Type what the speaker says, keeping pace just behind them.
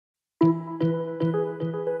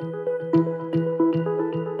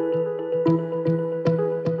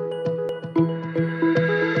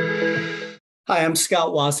Hi, I'm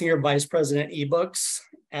Scott Wasinger, Vice President eBooks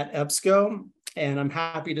at EBSCO, and I'm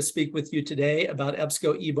happy to speak with you today about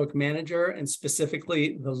EBSCO eBook Manager and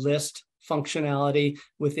specifically the list functionality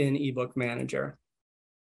within eBook Manager.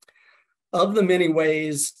 Of the many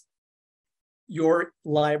ways your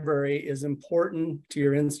library is important to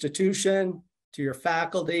your institution, to your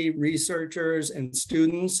faculty, researchers, and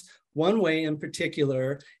students, one way in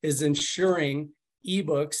particular is ensuring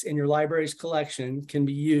eBooks in your library's collection can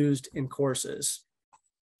be used in courses.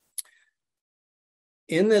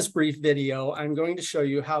 In this brief video, I'm going to show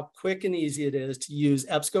you how quick and easy it is to use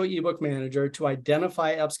EBSCO eBook Manager to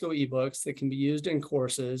identify EBSCO eBooks that can be used in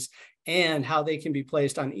courses and how they can be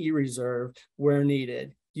placed on eReserve where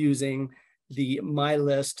needed using the My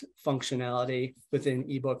List functionality within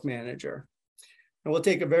eBook Manager. And we'll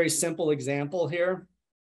take a very simple example here.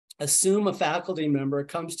 Assume a faculty member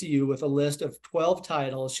comes to you with a list of 12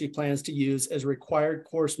 titles she plans to use as required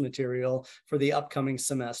course material for the upcoming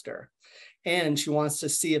semester. And she wants to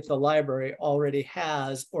see if the library already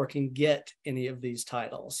has or can get any of these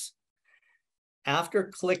titles.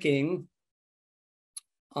 After clicking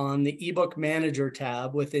on the eBook Manager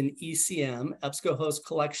tab within ECM, EBSCO Host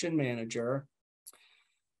Collection Manager,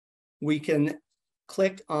 we can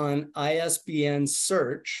click on ISBN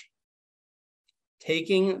Search,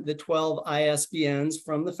 taking the 12 ISBNs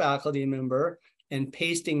from the faculty member and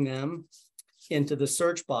pasting them into the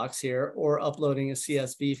search box here or uploading a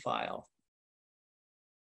CSV file.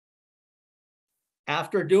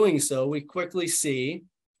 After doing so, we quickly see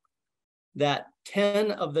that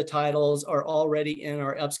 10 of the titles are already in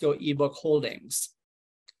our EBSCO eBook holdings,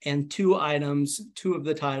 and two of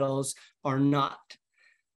the titles are not.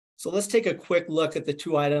 So let's take a quick look at the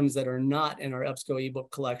two items that are not in our EBSCO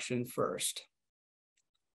eBook collection first.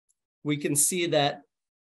 We can see that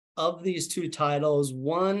of these two titles,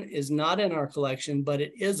 one is not in our collection, but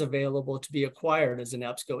it is available to be acquired as an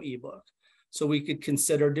EBSCO ebook. So we could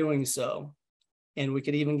consider doing so. And we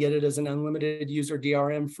could even get it as an unlimited user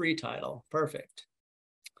DRM free title. Perfect.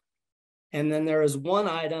 And then there is one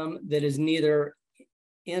item that is neither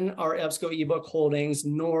in our EBSCO ebook holdings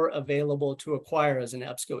nor available to acquire as an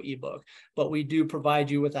EBSCO ebook, but we do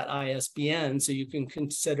provide you with that ISBN so you can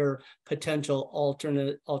consider potential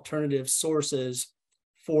alternative sources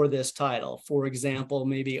for this title. For example,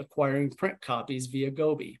 maybe acquiring print copies via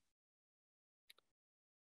Gobi.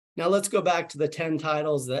 Now let's go back to the 10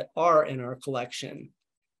 titles that are in our collection.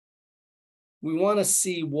 We want to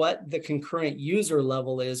see what the concurrent user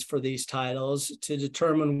level is for these titles to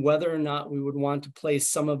determine whether or not we would want to place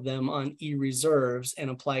some of them on eReserves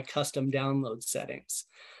and apply custom download settings.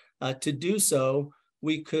 To do so,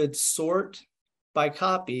 we could sort by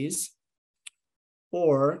copies,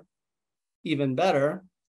 or even better,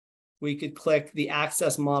 we could click the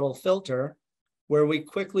access model filter where we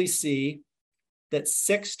quickly see that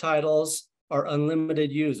 6 titles are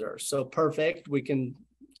unlimited users. So perfect, we can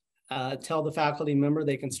tell the faculty member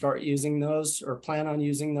they can start using those or plan on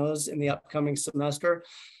using those in the upcoming semester.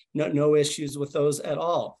 No issues with those at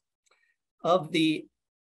all. Of the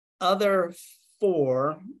other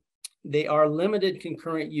 4, they are limited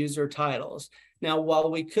concurrent user titles. Now, while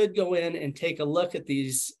we could go in and take a look at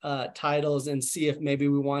these titles and see if maybe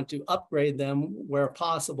we want to upgrade them where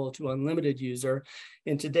possible to unlimited user,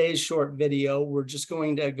 in today's short video, we're just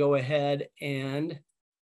going to go ahead and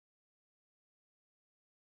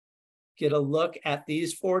get a look at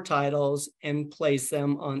these 4 titles and place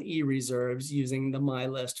them on eReserves using the My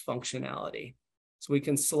List functionality. So we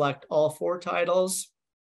can select all 4 titles.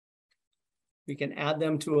 We can add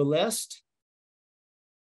them to a list.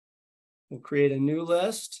 We'll create a new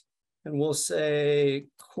list and we'll say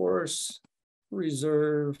course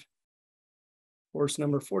reserve, course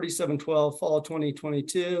number 4712, fall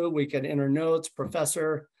 2022. We can enter notes,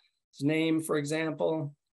 professor's name, for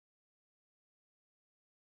example.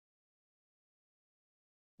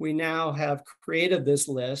 We now have created this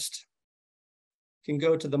list. You can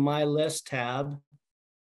go to the My List tab.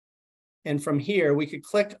 And from here, we could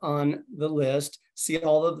click on the list, see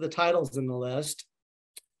all of the titles in the list.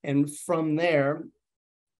 And from there,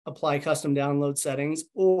 apply custom download settings,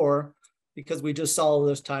 or because we just saw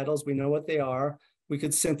those titles, we know what they are, we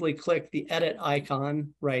could simply click the edit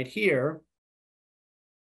icon right here,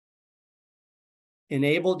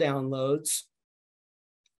 enable downloads,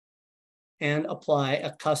 and apply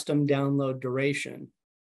a custom download duration.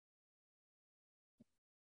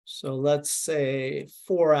 So let's say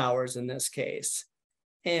 4 hours in this case.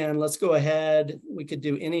 And let's go ahead, we could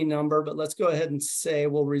do any number, but let's go ahead and say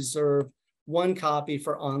we'll reserve 1 copy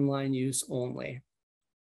for online use only.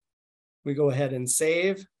 We go ahead and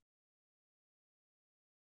save.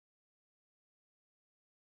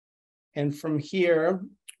 And from here,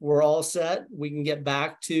 we're all set. We can get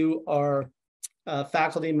back to our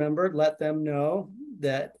faculty member, let them know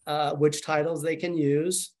that which titles they can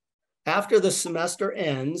use. After the semester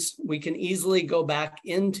ends, we can easily go back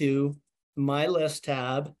into My List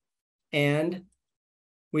tab and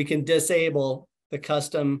we can disable the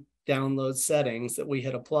custom download settings that we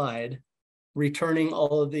had applied, returning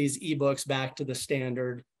all of these ebooks back to the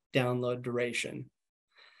standard download duration.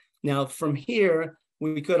 Now from here,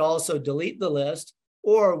 we could also delete the list,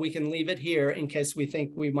 or we can leave it here in case we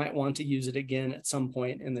think we might want to use it again at some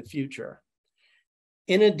point in the future.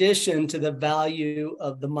 In addition to the value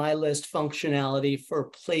of the My List functionality for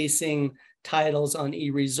placing titles on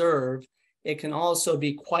eReserve, it can also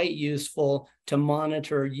be quite useful to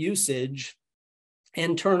monitor usage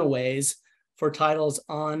and turnaways for titles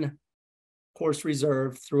on Course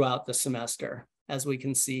Reserve throughout the semester, as we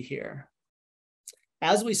can see here.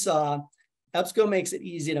 As we saw, EBSCO makes it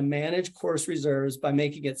easy to manage course reserves by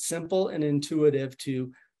making it simple and intuitive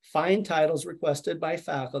to find titles requested by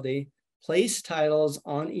faculty, place titles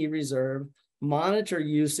on eReserve, monitor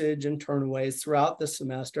usage and turnaways throughout the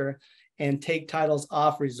semester, and take titles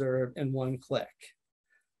off reserve in one click.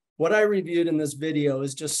 What I reviewed in this video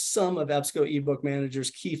is just some of EBSCO eBook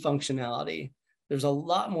Manager's key functionality. There's a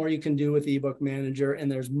lot more you can do with eBook Manager,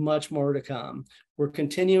 and there's much more to come. We're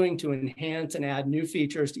continuing to enhance and add new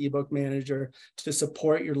features to eBook Manager to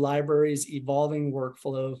support your library's evolving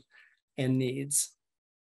workflow and needs.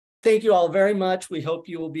 Thank you all very much. We hope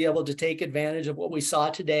you will be able to take advantage of what we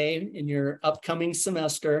saw today in your upcoming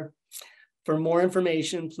semester. For more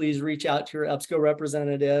information, please reach out to your EBSCO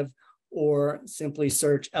representative or simply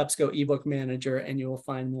search EBSCO eBook Manager and you will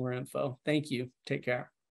find more info. Thank you. Take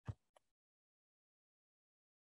care.